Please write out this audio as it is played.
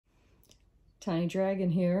Tiny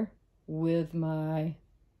Dragon here with my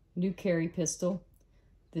new carry pistol.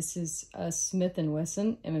 This is a Smith &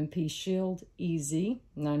 Wesson MP Shield EZ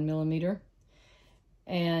 9mm.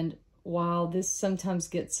 And while this sometimes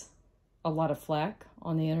gets a lot of flack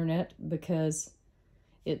on the internet because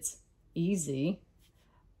it's easy,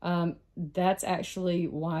 that's actually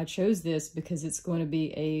why I chose this, because it's going to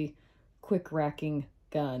be a quick racking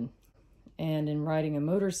gun. And in riding a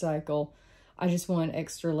motorcycle, I just want an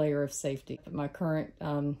extra layer of safety. My current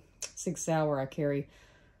 6 Hour I carry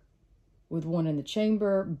with one in the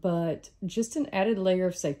chamber, but just an added layer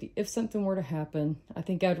of safety. If something were to happen, I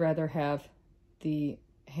think I'd rather have the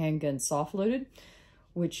handgun soft loaded,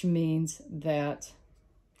 which means that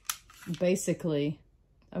basically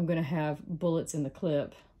I'm gonna have bullets in the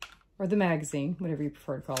clip, or the magazine, whatever you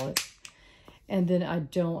prefer to call it, and then I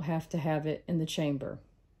don't have to have it in the chamber.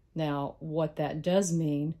 Now, what that does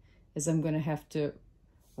mean is I'm gonna have to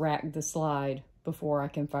rack the slide before I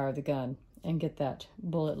can fire the gun and get that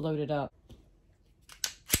bullet loaded up.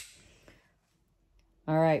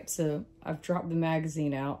 All right, so I've dropped the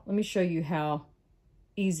magazine out. Let me show you how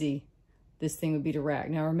easy this thing would be to rack.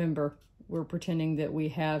 Now remember, we're pretending that we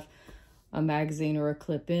have a magazine or a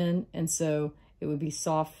clip in, and so it would be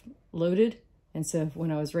soft loaded. And so when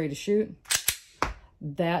I was ready to shoot,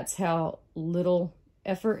 that's how little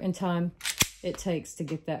effort and time it takes to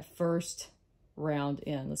get that first round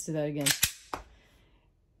in. Let's do that again.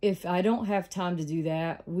 If I don't have time to do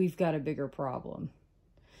that, we've got a bigger problem.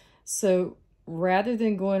 So rather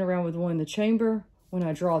than going around with one in the chamber, when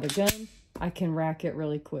I draw the gun, I can rack it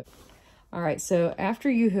really quick. All right, so after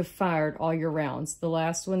you have fired all your rounds, the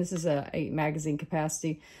last one, this is a 8 magazine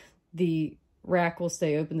capacity, the rack will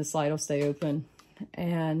stay open, the slide will stay open,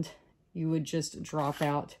 and you would just drop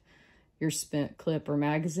out your spent clip or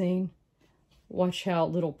magazine. Watch how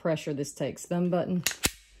little pressure this takes. Thumb button,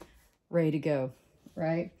 ready to go,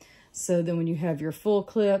 right? So then when you have your full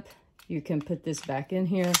clip, you can put this back in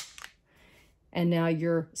here, and now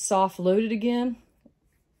you're soft loaded again,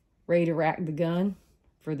 ready to rack the gun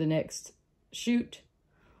for the next shoot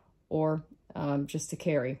or just to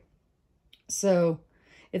carry. So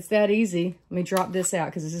it's that easy. Let me drop this out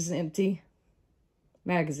because this is an empty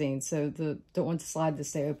magazine, so don't want the slide to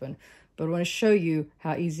stay open. But I want to show you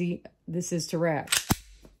how easy this is to rack.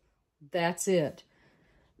 That's it.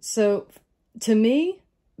 So to me,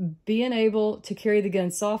 being able to carry the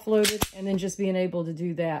gun soft loaded and then just being able to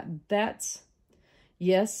do that, that's,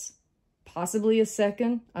 yes, possibly a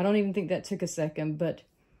second. I don't even think that took a second, but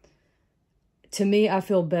to me, I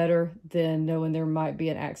feel better than knowing there might be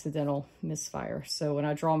an accidental misfire. So when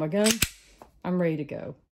I draw my gun, I'm ready to go.